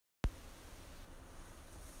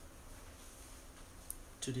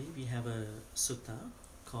Today we have a sutta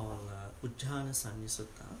called Ujjhānasanni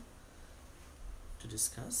Sutta to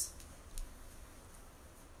discuss.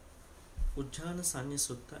 Ujjhānasanni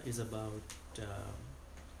Sutta is about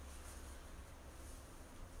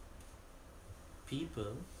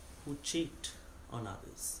people who cheat on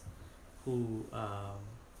others, who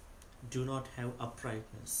do not have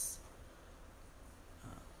uprightness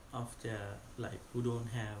of their life, who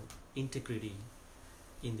don't have integrity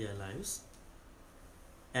in their lives,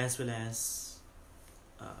 as well as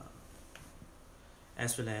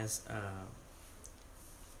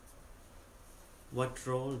what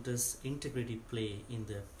role does integrity play in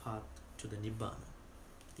the path to the Nibbana,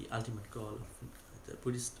 the ultimate goal of the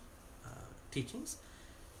Buddhist teachings.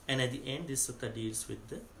 And at the end, this sutta deals with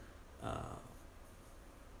the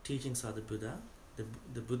teachings of the Buddha,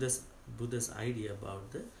 the Buddha's idea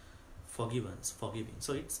about the forgiving.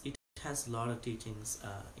 So it has a lot of teachings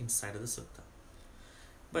inside of the sutta.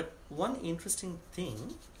 But one interesting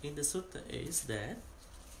thing in the sutta is that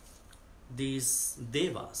these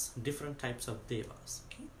devas, different types of devas.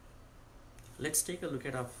 Okay, let's take a look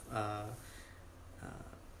at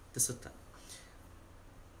the sutta.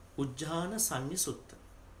 Ujjhānasanni Sutta.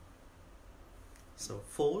 So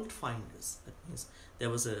fault finders. That means there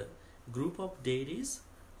was a group of deities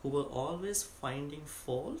who were always finding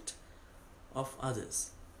fault of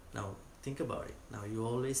others. Now think about it. Now you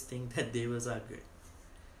always think that devas are good,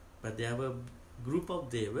 but there were a group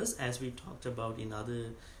of devas, as we talked about in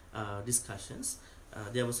other discussions.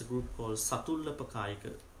 There was a group called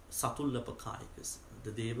Satullapakayikas,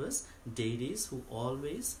 the devas, deities who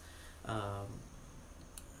always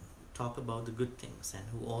talk about the good things and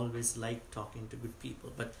who always like talking to good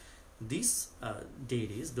people. But these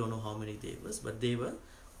deities, don't know how many devas, but they were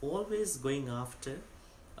always going after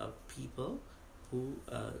people who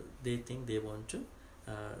they think they want to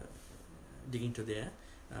dig into their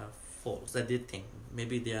faults, that they think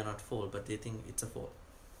maybe they are not fault, but they think it's a fault.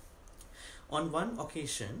 On one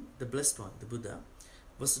occasion, the Blessed One, the Buddha,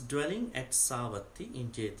 was dwelling at Savatthi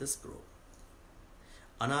in Jeta's Grove,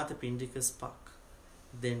 Anathapindika's park.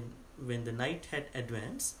 Then, when the night had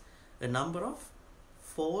advanced, a number of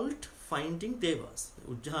fault-finding devas,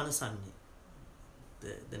 Ujjhānasanni,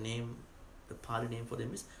 the name, the Pali name for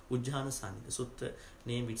them is Ujjhānasanni. The sutta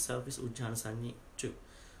name itself is Ujjhānasanni too.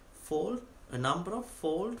 A number of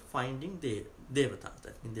fault-finding devatas.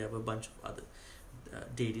 That means there were a bunch of other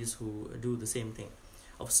deities who do the same thing,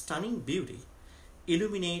 of stunning beauty,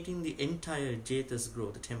 illuminating the entire Jeta's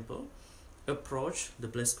Grove, the temple, approached the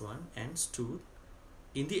Blessed One and stood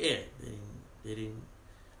in the air. They didn't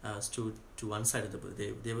stood to one side of the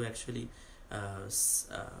Buddha. They were actually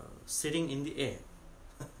sitting in the air.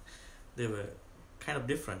 They were kind of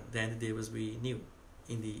different than the devas we knew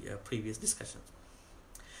in the previous discussion.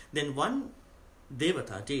 Then one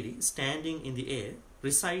devata, deity, standing in the air,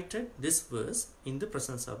 recited this verse in the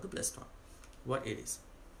presence of the Blessed One. What it is?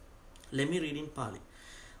 Let me read in Pali.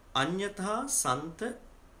 Anyatha santa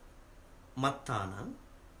mattanam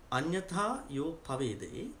anyatha yo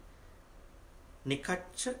pavede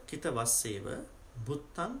nikaccha kita vasseva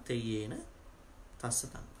bhuttam teyena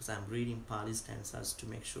tassatam. Because I'm reading Pali stanzas to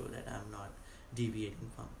make sure that I'm not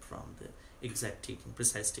deviating from the exact teaching,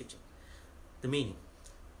 precise teaching. The meaning: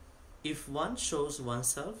 if one shows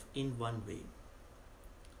oneself in one way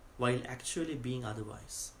while actually being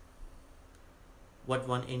otherwise, what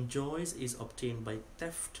one enjoys is obtained by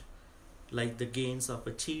theft, like the gains of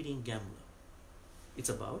a cheating gambler. It's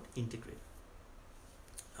about integrity.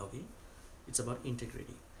 Okay? It's about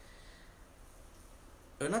integrity.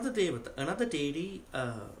 Another deity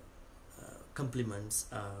complements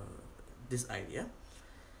this idea.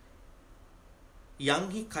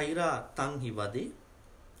 Yang hi kaira tang hi vade,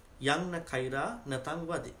 yang na kaira na tang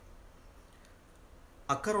vade.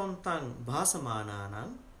 Akarontang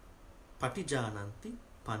bhasamananang patijananti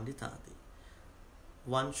panditati.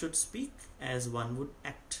 One should speak as one would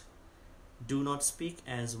act. Do not speak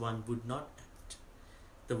as one would not act.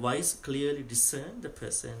 The wise clearly discern the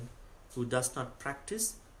person who does not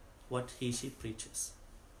practice what he/she preaches.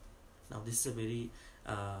 Now this is a very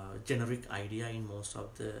generic idea in most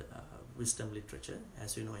of the wisdom literature.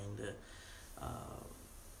 As you know,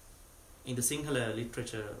 in the Sinhala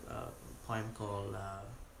literature, poem called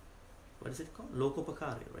what is it called?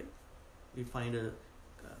 Lokopakari, right? We find a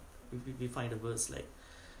verse like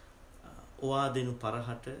Owa denu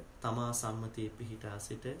parahata tama sammati pihita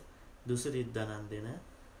sita dusarid danandena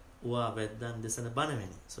owa veddan desana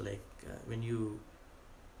banaveni. So like when you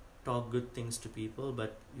talk good things to people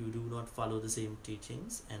but you do not follow the same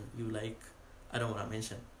teachings, and you like, I don't want to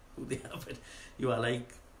mention who they are, but you are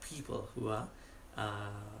like people who are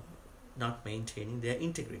not maintaining their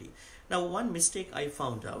integrity. Now, one mistake I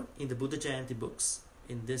found out in the Buddha Jayanti books,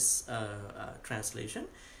 in this translation,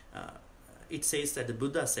 it says that the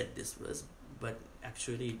Buddha said this verse, but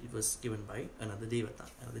actually it was given by another devata,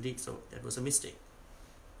 another deity, so that was a mistake.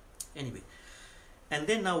 Anyway, and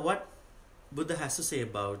then now what Buddha has to say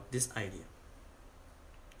about this idea.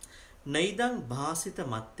 Naidang bhasita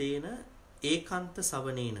mattena ekanta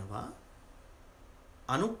savanenava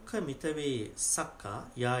anukka mitave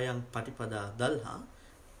sakka yayang patipada dalha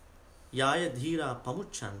yaya dhira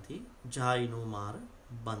pamuchanti jayino mara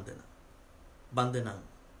bandhanam.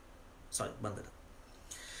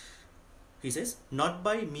 He says, not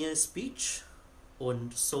by mere speech or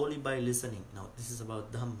solely by listening. Now this is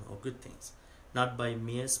about Dhamma or good things. Not by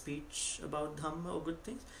mere speech about Dhamma or good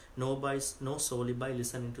things, no solely by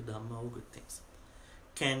listening to Dhamma or good things,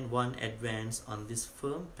 can one advance on this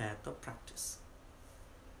firm path of practice.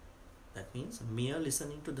 That means mere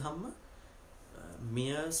listening to Dhamma,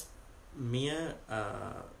 mere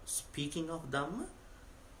speaking of Dhamma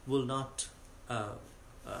will not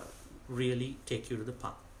really take you to the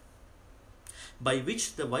path by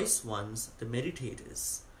which the wise ones, the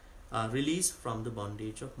meditators, are released from the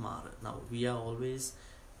bondage of Mara. Now we are always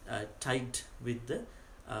tied with the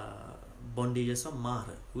bondages of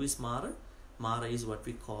Mara. Who is Mara? Mara is what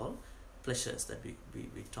we call pleasures that we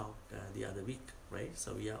talked the other week, right?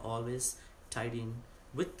 So we are always tied in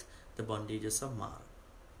with the bondages of Mara.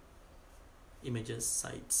 Images,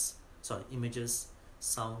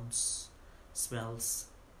 sounds, smells,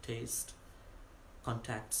 taste,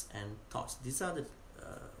 contacts and thoughts. These are the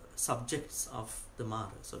subjects of the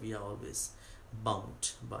Mara. So we are always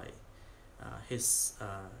bound by his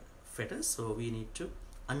fetters. So we need to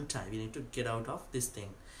untie, we need to get out of this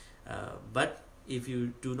thing. But if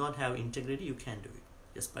you do not have integrity, you can't do it.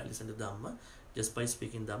 Just by listening to Dhamma, just by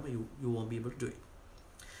speaking Dhamma, you won't be able to do it.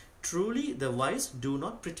 Truly the wise do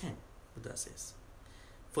not pretend, Buddha says,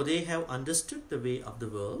 for they have understood the way of the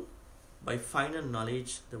world. By final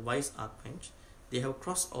knowledge, the wise are quenched. They have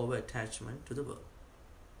crossed over attachment to the world.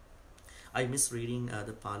 I miss reading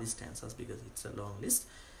the Pali stanzas because it's a long list.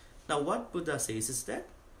 Now what Buddha says is that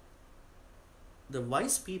the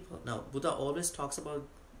wise people, now Buddha always talks about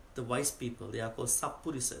the wise people. They are called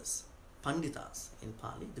sappurisas, panditas in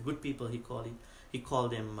Pali. The good people, he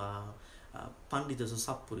called them panditas or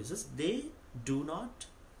sappurisas. They do not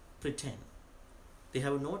pretend. They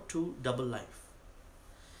have no true double life.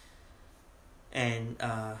 And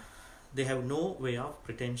they have no way of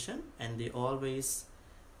pretension, and they always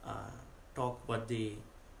talk what they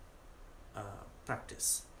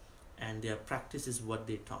practice, and their practice is what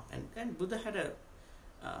they talk. And Buddha had a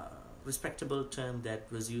respectable term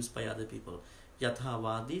that was used by other people: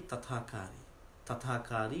 yathavadi tathakari,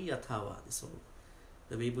 tathakari yathavadi. So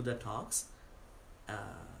the way Buddha talks,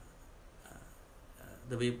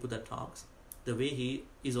 the way he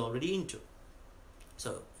is already into.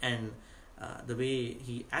 So and the way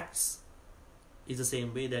he acts is the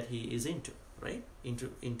same way that he is into, right?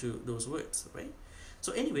 Into those words, right?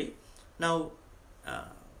 So anyway, now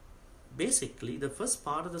basically the first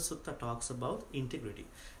part of the sutta talks about integrity.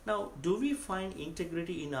 Now, do we find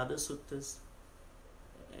integrity in other suttas?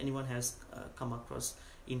 Anyone has come across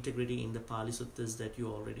integrity in the Pali suttas that you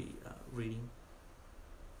already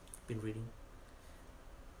been reading?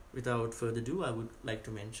 Without further ado, I would like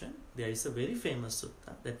to mention there is a very famous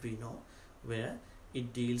sutta that we know where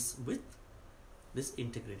it deals with this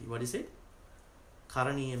integrity. What is it?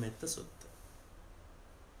 Karaniya Metta Sutta.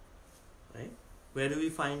 Right? Where do we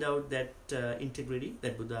find out that integrity?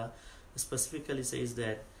 That Buddha specifically says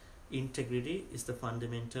that integrity is the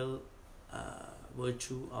fundamental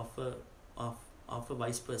virtue of a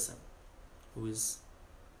wise person who is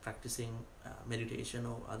practicing meditation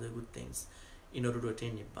or other good things in order to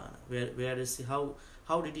attain Nibbana. Where is he, how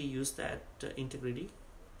did he use that integrity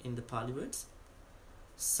in the Pali words?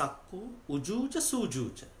 Sakku, Ujjuja,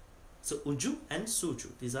 Sujuja. So Ujju and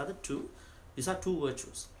Suju. These are two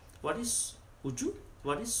virtues. What is Ujju?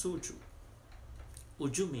 What is Suju?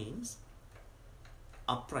 Ujju means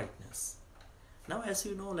uprightness. Now, as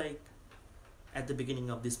you know, like at the beginning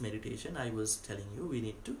of this meditation, I was telling you we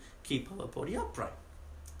need to keep our body upright,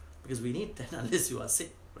 because we need that unless you are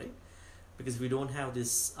sick, right? Because if you don't have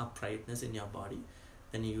this uprightness in your body,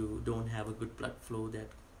 then you don't have a good blood flow that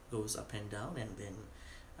goes up and down, and then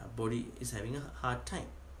body is having a hard time,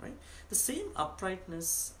 right? The same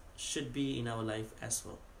uprightness should be in our life as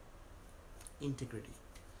well. Integrity,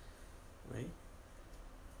 right?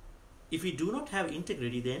 If we do not have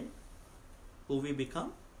integrity, then who we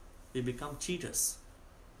become? We become cheaters.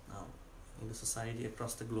 Now, in the society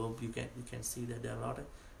across the globe, you can see that there are a lot of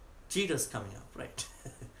cheaters coming up, right?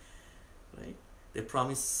 right? They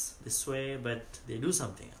promise, they swear, but they do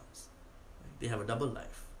something else. Right? They have a double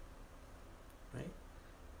life, right?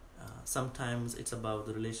 Sometimes it's about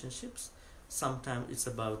the relationships, sometimes it's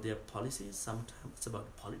about their policies, sometimes it's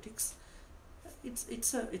about politics.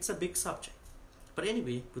 It's a big subject. But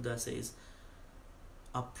anyway, Buddha says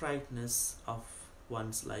uprightness of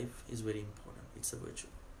one's life is very important. It's a virtue.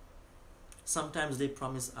 Sometimes they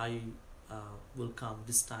promise, I will come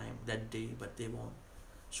this time, that day, but they won't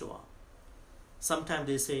show up. Sometimes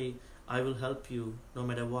they say, I will help you no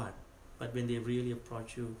matter what, but when they really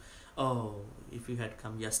approach you, oh, if you had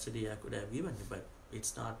come yesterday I could have given you, but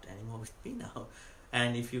it's not anymore with me now.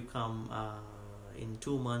 And if you come in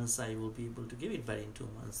 2 months I will be able to give it, but in 2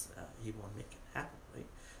 months he won't make it happen, right?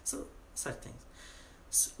 So such things.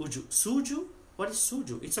 Suju, what is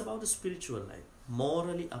suju? It's about the spiritual life,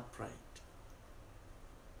 morally upright.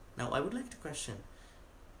 Now I would like to question,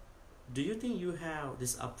 do you think you have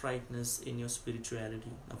this uprightness in your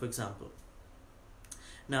spirituality? Now, for example,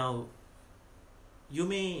 now you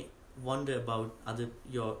may wonder about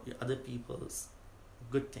your other people's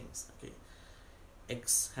good things. Okay,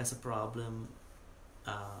 X has a problem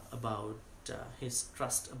about his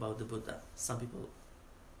trust about the Buddha. Some people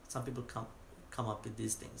come up with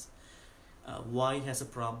these things. Y has a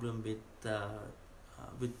problem with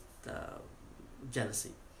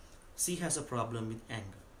jealousy. C has a problem with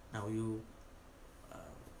anger. Now you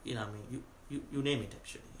name it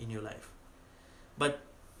actually in your life. But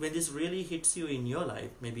when this really hits you in your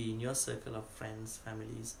life, maybe in your circle of friends,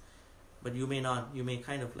 families, but you may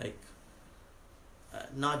kind of like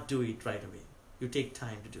not do it right away. You take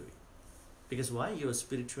time to do it. Because why? Your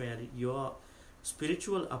spiritual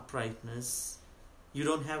uprightness, you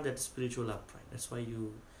don't have that spiritual upright. That's why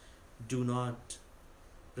you do not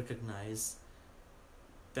recognize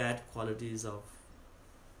bad qualities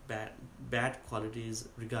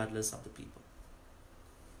regardless of the people,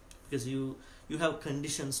 because you have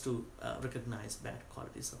conditions to recognize bad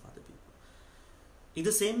qualities of other people. In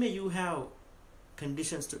the same way, you have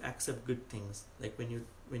conditions to accept good things. Like when you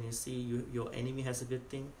see your enemy has a good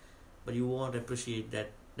thing, but you won't appreciate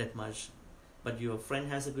that much, but your friend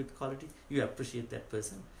has a good quality, you appreciate that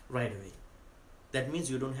person right away. That means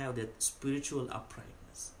you don't have that spiritual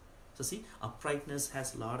uprightness. So see, uprightness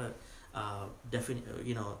has a lot of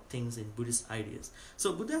things in Buddhist ideas.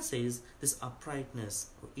 So Buddha says this uprightness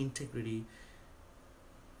or integrity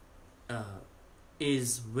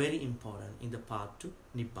is very important in the path to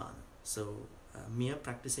Nibbana. So mere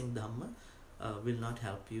practicing Dhamma will not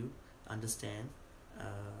help you understand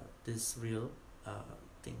this real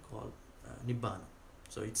thing called Nibbana.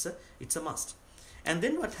 So it's a must. And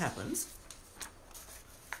then what happens?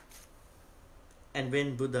 And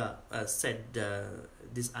when Buddha said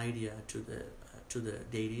this idea to the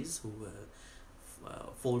deities who were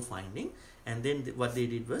fault-finding, and then what they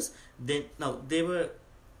did was, they were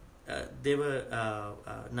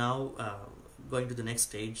now going to the next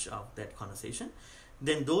stage of that conversation.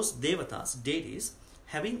 Then those devatas, deities,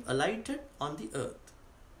 having alighted on the earth,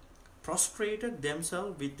 prostrated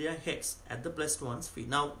themselves with their heads at the Blessed One's feet.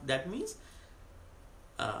 Now that means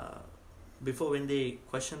before, when they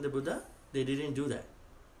questioned the Buddha, they didn't do that.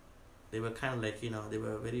 They were kind of like, they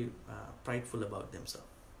were very prideful about themselves.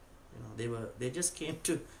 They just came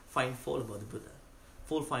to find fault about the Buddha,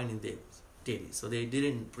 fault finding deities. So they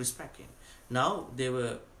didn't respect him. Now they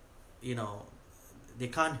were, they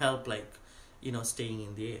can't help staying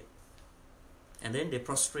in the air. And then they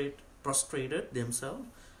prostrated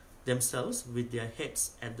themselves with their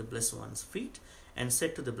heads at the Blessed One's feet, and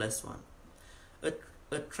said to the Blessed One,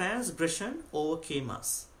 a transgression overcame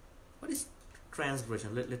us. What is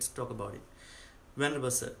transgression? Let's talk about it. Venerable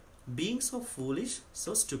Sir, being so foolish,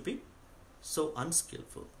 so stupid, so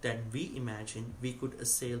unskillful that we imagined we could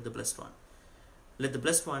assail the Blessed One. Let the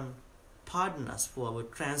Blessed One pardon us for our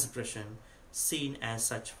transgression, seen as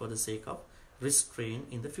such for the sake of restraint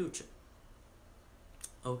in the future.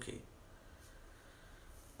 Okay.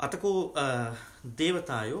 Atako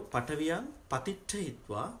devatayo pataviyam patitta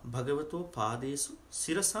hitva bhagavato padesu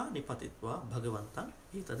sirasa nipatitva bhagavantam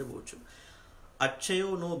etada vochu.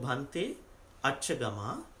 Acchayo no bhante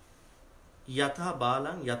acchagama yatha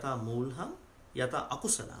balang yatha mulham yatha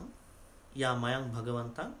akusalam ya mayang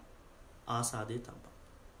bhagavantam asade tampa.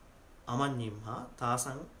 Amanyimha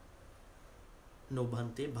tasang no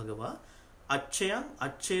bhante bhagava acchayam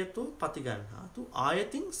acchayato patiganha tu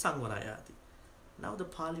ayating sangvarayati. Now the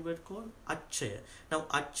Pali word called Acchaya. Now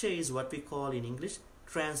Acchaya is what we call in English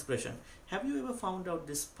transgression. Have you ever found out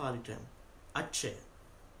this Pali term? Acchaya.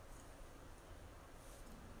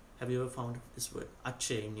 Have you ever found this word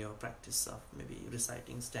Acchaya in your practice of maybe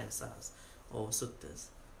reciting stanzas or suttas?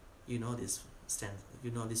 You know this stanza.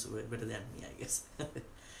 You know this word better than me, I guess.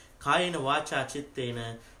 Kayena vacha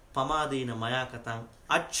chittena pamadena maya katang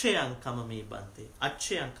acchayang kamame bante.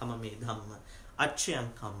 Acchayang kamame dhamma.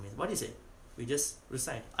 Acchayang kamame. What is it? We just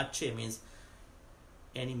recite. Achay means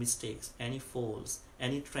any mistakes, any faults,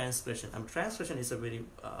 any transgression. Transgression is a very,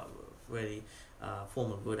 very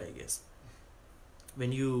formal word, I guess.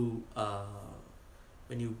 When you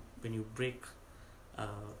break a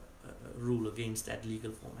rule against that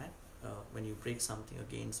legal format, when you break something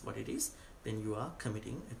against what it is, then you are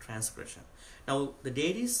committing a transgression. Now the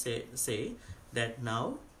deities say that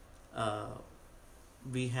now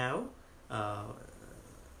we have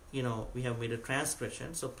we have made a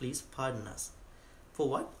transgression, so please pardon us. For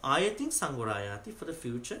what? Ayating sangvarayati, for the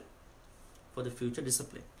future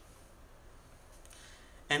discipline.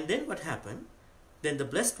 And then what happened? Then the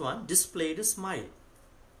Blessed One displayed a smile.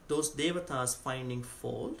 Those devatas, finding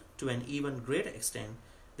fault to an even greater extent,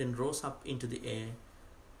 then rose up into the air.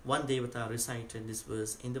 One devata recited this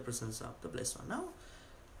verse in the presence of the Blessed One. Now,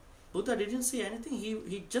 Buddha didn't say anything,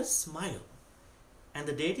 he just smiled. And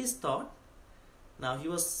the deities thought, now he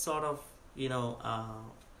was sort of,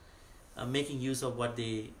 making use of what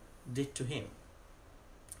they did to him.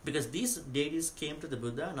 Because these deities came to the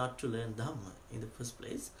Buddha not to learn Dhamma in the first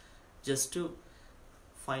place, just to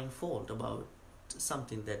find fault about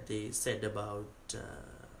something that they said about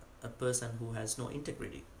a person who has no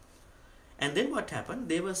integrity. And then what happened?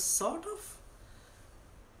 They were sort of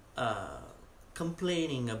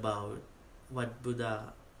complaining about what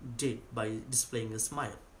Buddha did by displaying a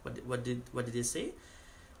smile. What did they say?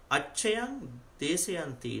 Acchayang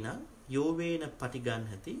desayantinang yovena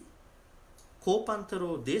patiganhati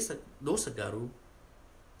kopantaro dosagaru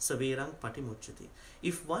saverang patimucchati.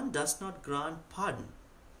 If one does not grant pardon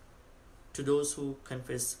to those who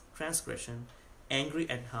confess transgression, angry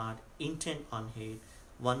at heart, intent on hate,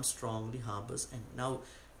 one strongly harbors. And now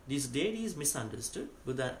these deities misunderstood.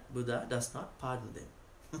 Buddha does not pardon them.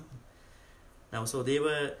 Now, so they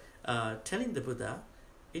were telling the Buddha,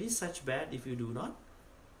 it is such bad if you do not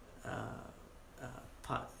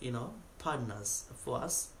pardon us, for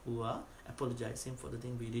us who are apologizing for the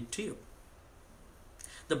thing we did to you.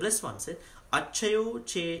 The Blessed One said, Acchayo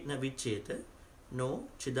che na vicheta no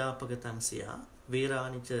chidapagatam siya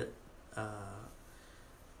veranicha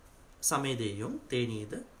samedeyum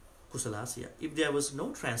tenida kusalasya. If there was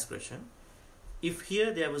no transgression, if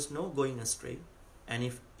here there was no going astray, and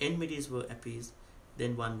if enmities were appeased,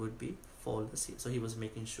 then one would be faultless. So he was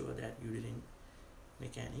making sure that you didn't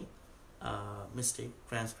make any mistake,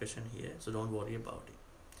 transgression here, so don't worry about it.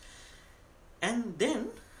 And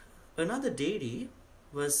then another deity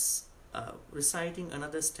was reciting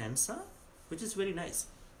another stanza, which is very nice.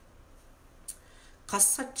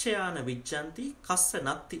 Kassacchayana vijjanti kassa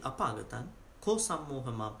natti apagatan ko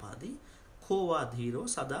sammoha mapadi ko vadhiro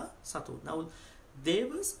sada satu. Now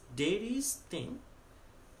deities think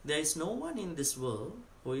there is no one in this world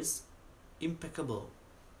who is impeccable,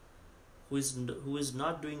 who is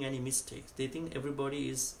not doing any mistakes. They think everybody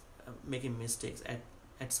is making mistakes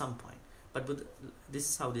at some point. But this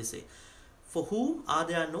is how they say, for whom are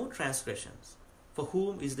there no transgressions, for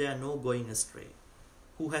whom is there no going astray,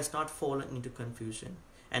 who has not fallen into confusion,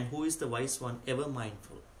 and who is the wise one ever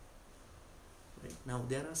mindful. Right? Now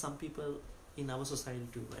there are some people in our society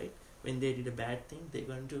too, right? When they did a bad thing, they're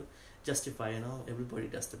going to justify, everybody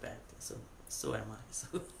does the bad thing, so am I.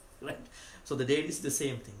 So, right? So the deity is the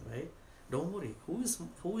same thing, right? Don't worry, who is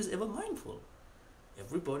ever mindful?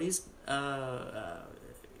 Everybody is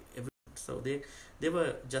so they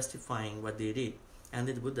were justifying what they did. And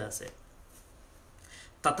then the Buddha said,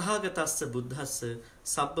 Tathagatasya buddhasya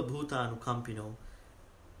sabba bhutanu kampino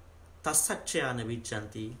tassacchayana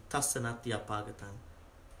vijjanti tassanati apagatam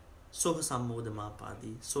soha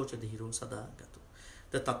sammodamapadi socha dhiro sada gatu.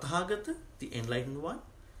 The Tathagata, the enlightened one,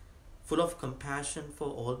 full of compassion for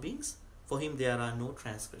all beings, for him there are no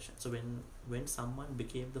transgressions. So when someone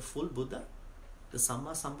became the full Buddha, the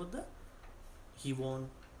Samma Sambuddha, he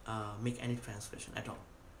won't make any transgression at all.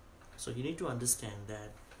 So you need to understand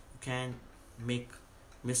that you can make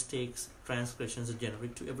mistakes, transgressions are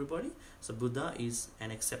generic to everybody. So Buddha is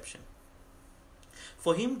an exception.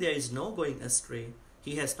 For him there is no going astray.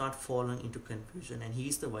 He has not fallen into confusion, and he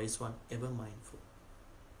is the wise one, ever mindful.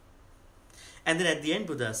 And then at the end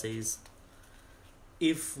Buddha says,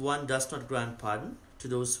 if one does not grant pardon to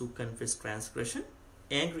those who confess transgression,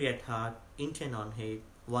 angry at heart, intent on hate,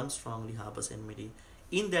 one strongly harbors enmity.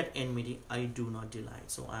 In that enmity I do not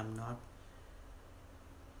delight. So I am not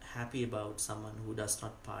happy about someone who does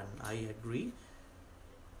not pardon. I agree,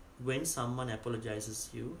 when someone apologizes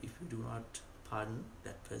you, if you do not pardon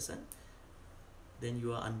that person, then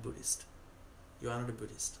you are un-Buddhist. You are not a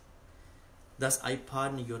Buddhist. Thus, I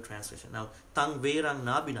pardon your transgression. Now, tang verang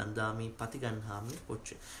nabinandami patiganhami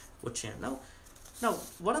poche. Now,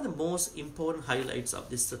 what are the most important highlights of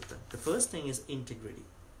this sutta? The first thing is integrity.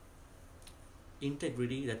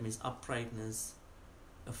 Integrity, that means uprightness,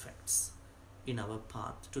 affects in our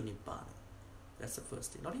path to Nibbana. That's the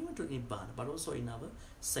first thing. Not even to Nibbana, but also in our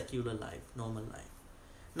secular life, normal life.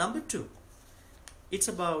 Number two, it's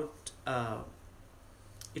about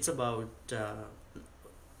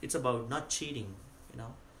not cheating.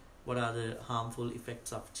 What are the harmful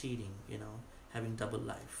effects of cheating? Having double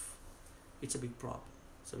life. It's a big problem.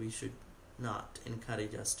 So we should not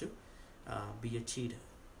encourage us to be a cheater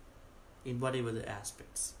in whatever the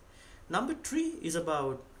aspects. Number three is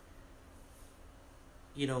about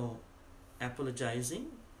apologizing,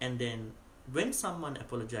 and then when someone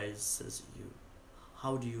apologizes you,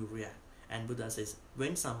 how do you react? And Buddha says,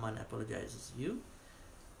 when someone apologizes you,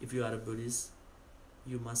 if you are a Buddhist,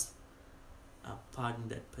 you must pardon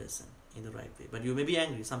that person in the right way. But you may be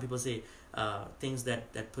angry. Some people say things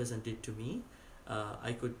that person did to me,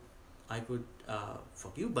 I could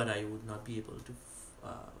forgive, but I would not be able to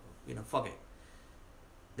forget.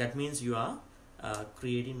 That means you are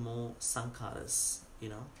creating more sankharas.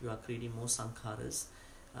 You are creating more sankharas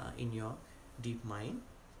in your deep mind,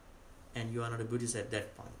 and you are not a Buddhist at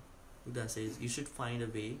that point. Buddha says you should find a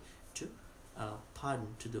way to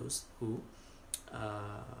pardon to those who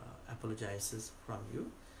apologizes from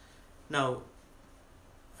you. Now,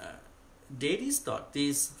 deities thought,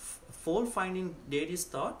 these fault-finding deities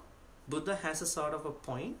thought, Buddha has a sort of a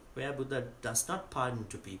point where Buddha does not pardon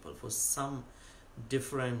to people for some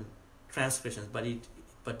different transgressions,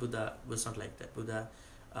 but Buddha was not like that. Buddha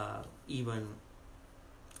even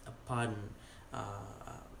pardon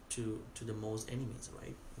to the most enemies,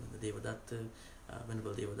 right? The Devadatta,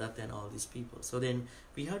 Venerable Devadatta, and all these people. So then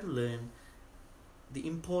we have to learn the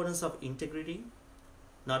importance of integrity,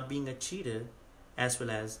 not being a cheater, as well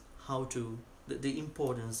as how to the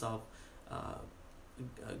importance of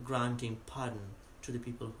granting pardon to the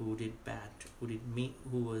people who did bad, who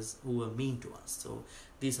were mean to us. So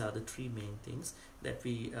these are the three main things that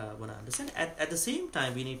we want to understand. At the same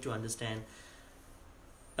time, we need to understand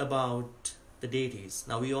about the deities.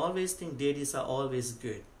 Now, we always think deities are always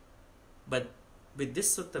good, but with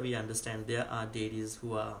this sutta we understand there are deities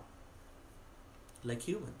who are like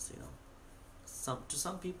humans. To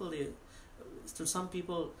some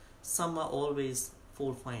people some are always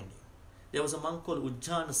fault-finding. There was a monk called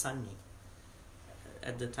Ujjhānasanni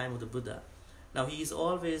at the time of the Buddha. Now he is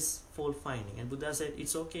always fault-finding, and Buddha said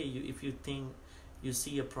it's okay if you think you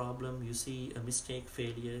see a problem, you see a mistake,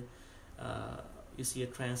 failure, you see a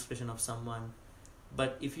transgression of someone,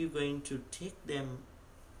 but if you're going to take them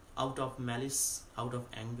out of malice, out of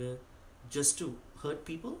anger, just to hurt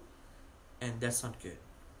people, and that's not good.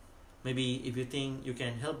 Maybe if you think you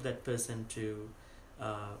can help that person to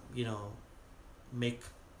make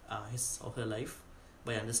his or her life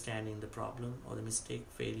by understanding the problem or the mistake,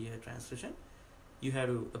 failure, transgression, you have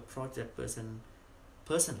to approach that person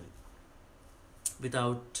personally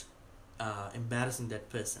without embarrassing that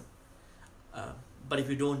person. But if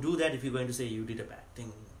you don't do that, if you're going to say you did a bad thing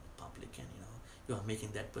in public, and you are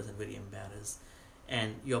making that person very embarrassed,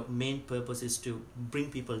 and your main purpose is to bring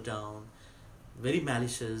people down, very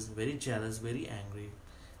malicious, very jealous, very angry,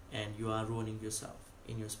 and you are ruining yourself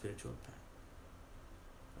in your spiritual path.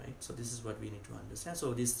 Right? So this is what we need to understand.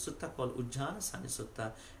 So this sutta called Ujjhānasanni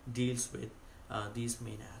Sutta deals with these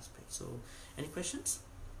main aspects. So any questions?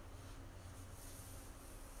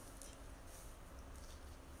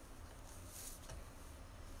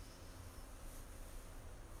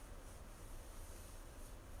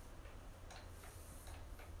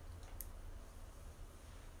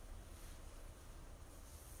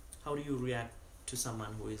 How do you react to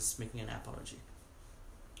someone who is making an apology?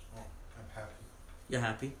 Oh, I'm happy. You're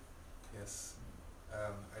happy? Yes.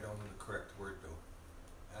 I don't know the correct word though.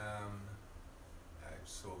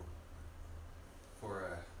 So,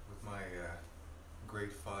 with my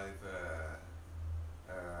grade 5,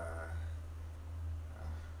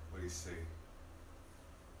 what do you say?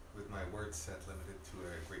 With my word set limited to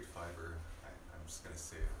a grade 5er, I'm just gonna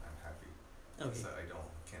say I'm happy. Okay. I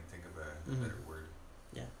can't think of a better word.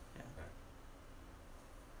 Yeah.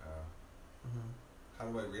 How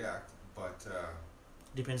do I react? But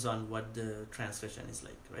Depends on what the transgression is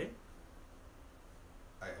like, right?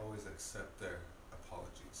 I always accept their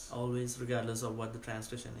apologies. Always, regardless of what the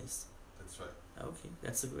transgression is. That's right. Okay,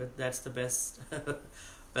 that's the best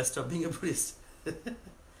best of being a Buddhist.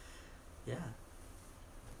 Yeah.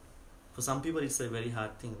 For some people, it's a very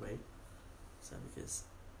hard thing, right? So because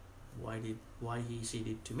why she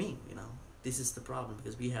did to me, this is the problem,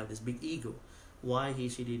 because we have this big ego. Why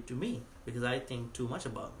she did to me? Because I think too much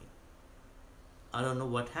about me. I don't know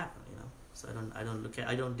what happened, so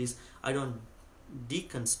I don't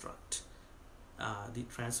deconstruct the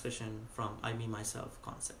transgression from I, me, myself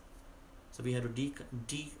concept. So we have to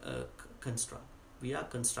construct. We are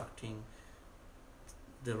constructing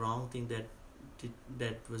the wrong thing that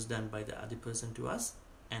was done by the other person to us,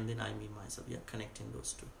 and then I, me, myself. We are connecting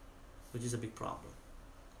those two, which is a big problem.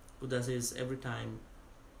 Buddha says every time,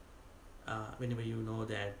 whenever you know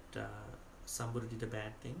that somebody did a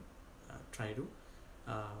bad thing, try to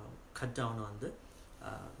cut down on the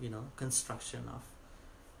construction of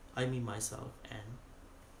I, me, myself, and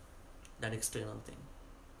that external thing.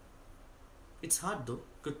 It's hard though.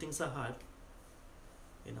 Good things are hard.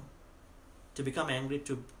 To become angry,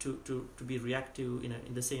 to be reactive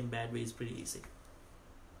in the same bad way is pretty easy.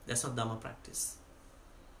 That's not Dhamma practice.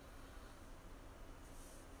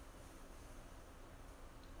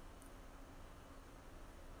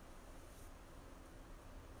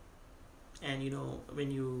 And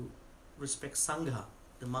when you respect Sangha,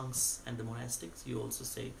 the monks and the monastics, you also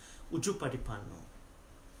say Ujjhānasanni,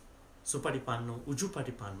 Supatipanno,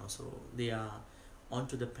 Ujjhānasanni. So they are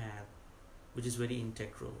onto the path, which is very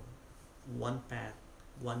integral. One path,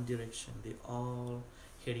 one direction. They're all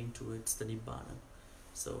heading towards the Nibbana.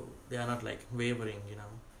 So they are not like wavering,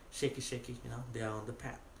 shaky, they are on the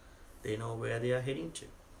path. They know where they are heading to,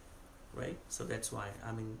 right? So that's why,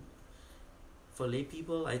 for lay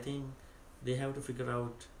people, I think they have to figure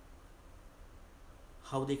out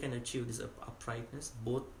how they can achieve this uprightness,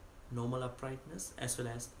 both normal uprightness as well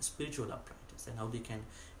as spiritual uprightness, and how they can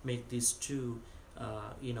make these two,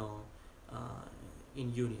 in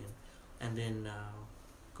union, and then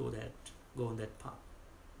go on that path.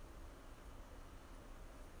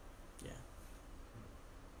 Yeah.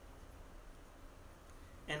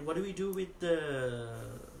 And what do we do with the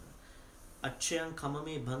Achyang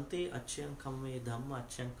Kamame Bhante, Achyang Kamame Dhamma,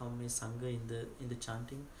 Achyang Kamame Sangha in the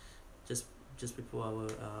chanting, just before our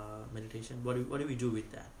meditation? What do we do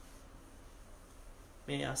with that?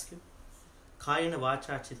 May I ask you? Kayena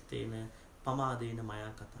vacha chittena pamadena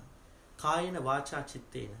maya kata. Kayena vacha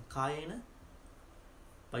chittena. Kayena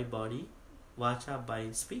by body, vacha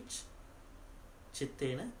by speech,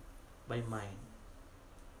 chittena by mind.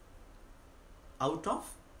 Out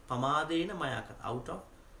of pamadena maya kata. Out of,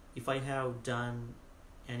 if I have done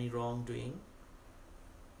any wrongdoing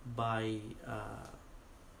by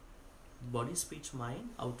body, speech, mind,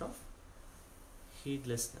 out of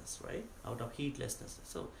heedlessness, right? Out of heedlessness.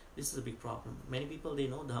 So this is a big problem. Many people, they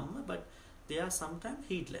know Dhamma, but they are sometimes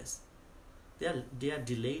heedless. They are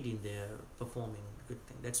delayed in their performing good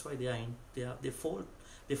thing. That's why they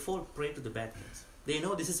fall prey to the bad things. They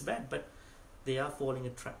know this is bad, but they are falling a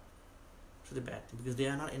trap to the bad thing because they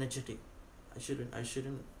are not energetic. I shouldn't.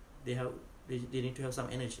 They need to have some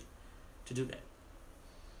energy to do that.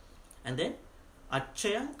 And then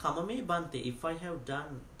Achyang Kamame Bhante, if I have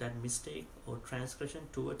done that mistake or transgression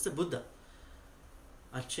towards the Buddha,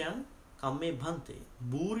 Achyang Kamame Bhante,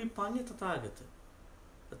 Bhuripanya Tathagata,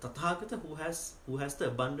 the Tathagata who has the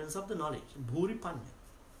abundance of the knowledge, Bhuripanya.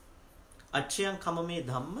 Achyang Kamame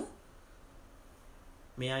Dhamma,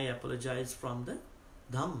 may I apologize from the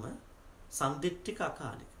Dhamma, Sandittika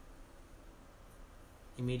Akalika,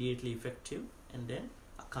 immediately effective, and then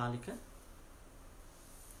Akalika.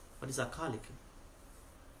 What is Akalika?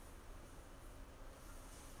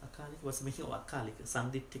 Akalika, what's the meaning of Akalika?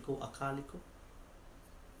 Sandittiko, Akaliko.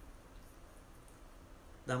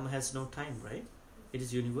 Dhamma has no time, right? It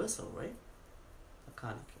is universal, right?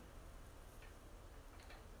 Akalika.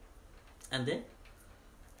 And then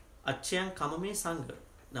Achyang Kamame Sangha.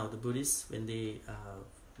 Now the Buddhists, when they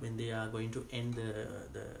are going to end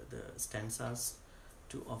the stanzas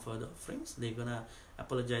to offer the offerings, they're gonna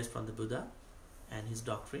apologize from the Buddha and his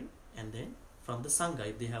doctrine, and then from the Sangha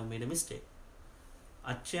if they have made a mistake.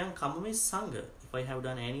 Achyang Kamame Sangha, if I have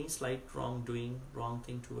done any slight wrong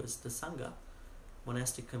thing towards the Sangha,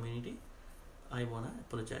 monastic community, I want to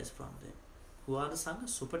apologize from them. Who are the Sangha?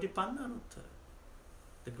 Supatipanna Anuttara,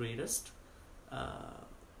 the greatest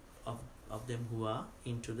of them who are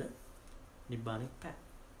into the Nibbanic path.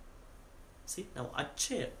 See, now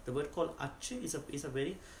Achyaya, the word called Achyaya is a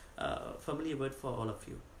very familiar word for all of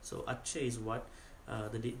you. So Achyaya is what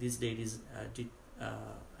these deities did,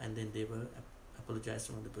 and then they were apologized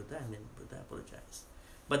from the Buddha, and then Buddha apologized.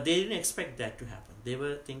 But they didn't expect that to happen. They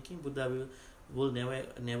were thinking Buddha will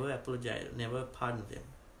never apologize, never pardon them.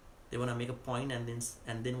 They want to make a point and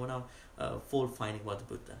then want to fault-finding about the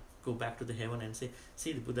Buddha. Go back to the heaven and say,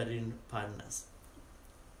 see, the Buddha didn't pardon us.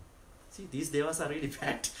 See, these devas are really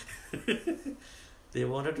bad. They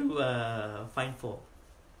wanted to find fault.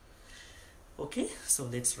 Okay, so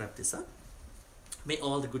let's wrap this up. May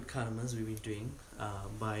all the good karmas we've been doing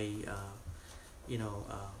by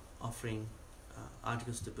offering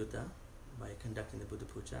articles to Buddha, by conducting the Buddha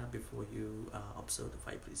Puja before you observe the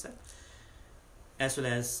 5 precepts, as well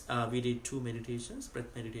as we did 2 meditations,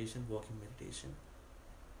 breath meditation, walking meditation,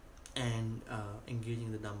 and engaging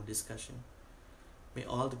in the Dhamma discussion. May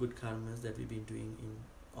all the good karmas that we've been doing in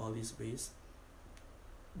all these ways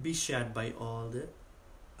be shared by all the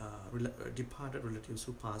departed relatives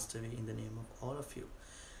who passed away in the name of all of you.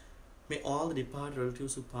 May all the departed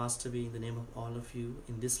relatives who passed away in the name of all of you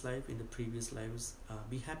in this life, in the previous lives,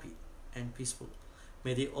 be happy and peaceful.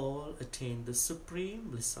 May they all attain the supreme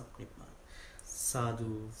bliss of Nibbana.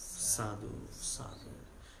 Sadhu, sadhu, sadhu.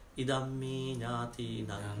 Idamme jnati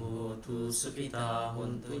nang hotu sukhita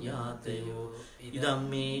huntu jnateyo.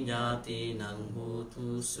 Idamme jnati nang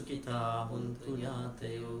hotu sukhita huntu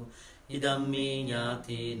jnateyo. Idamme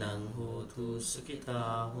jnati nang hotu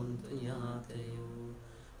sukhita huntu jnateyo.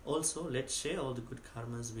 Also, let's share all the good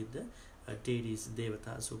karmas with the deities,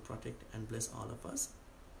 devatas who protect and bless all of us.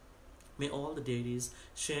 May all the deities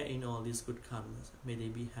share in all these good karmas. May they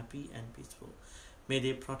be happy and peaceful. May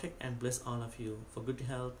they protect and bless all of you for good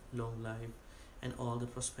health, long life, and all the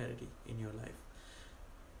prosperity in your life.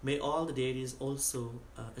 May all the deities also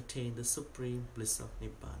attain the supreme bliss of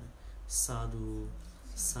Nibbana. Sadhu,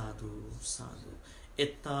 sadhu, sadhu.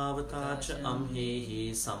 Ittavatacha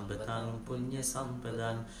amhehi sambatang punya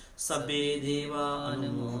sampadang sabbe deva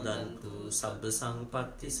anumodantu sabba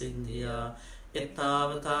sangpatti siddhya.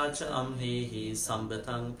 Ittavatacha amhehi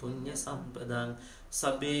sambatang punya sampadang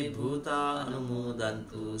sabbe bhuta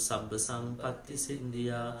anumodantu sabba sangpatti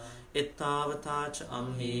siddhya. Ittavatacha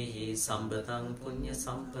amhehi sambatang punya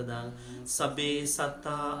sampadang sabbe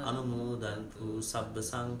satta anumodantu sabba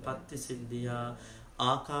sangpatti siddhya.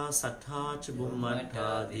 Akasattha ca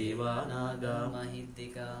bummattha deva naga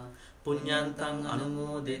mahittika punyantang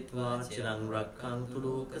anumoditva chirang rakkantu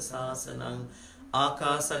loka sasanang.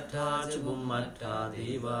 Akasattha ca bummattha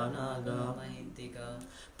deva naga mahittika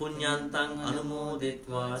punyantang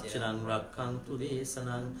anumoditva chirang rakkantu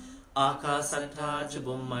desanang. Akasattha ca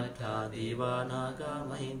bummattha deva naga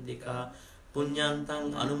mahittika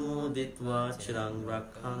punyantang anumoditva chirang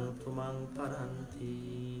rakkantu mang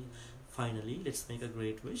paranti. Finally, let's make a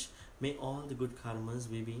great wish. May all the good karmas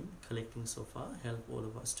we've been collecting so far help all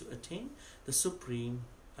of us to attain the supreme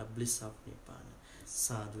bliss of Nibbana.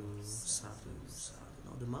 Sadhu, sadhu, sadhu.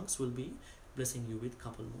 Now the monks will be blessing you with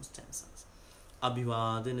couple more stanzas.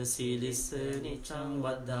 Abhivadana silissa nichang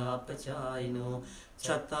vaddhapachayino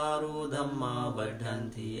chattaro dhamma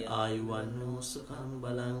vaddhanti ayuvanno sukhang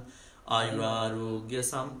balang ayurarogya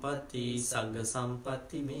sampatti sagga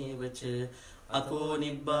sampatti mevacha Ato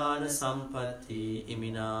nibbana sampatti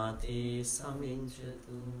iminate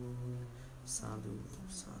saminchatu. Sadhu,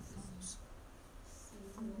 sadhu,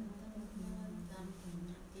 sadhu.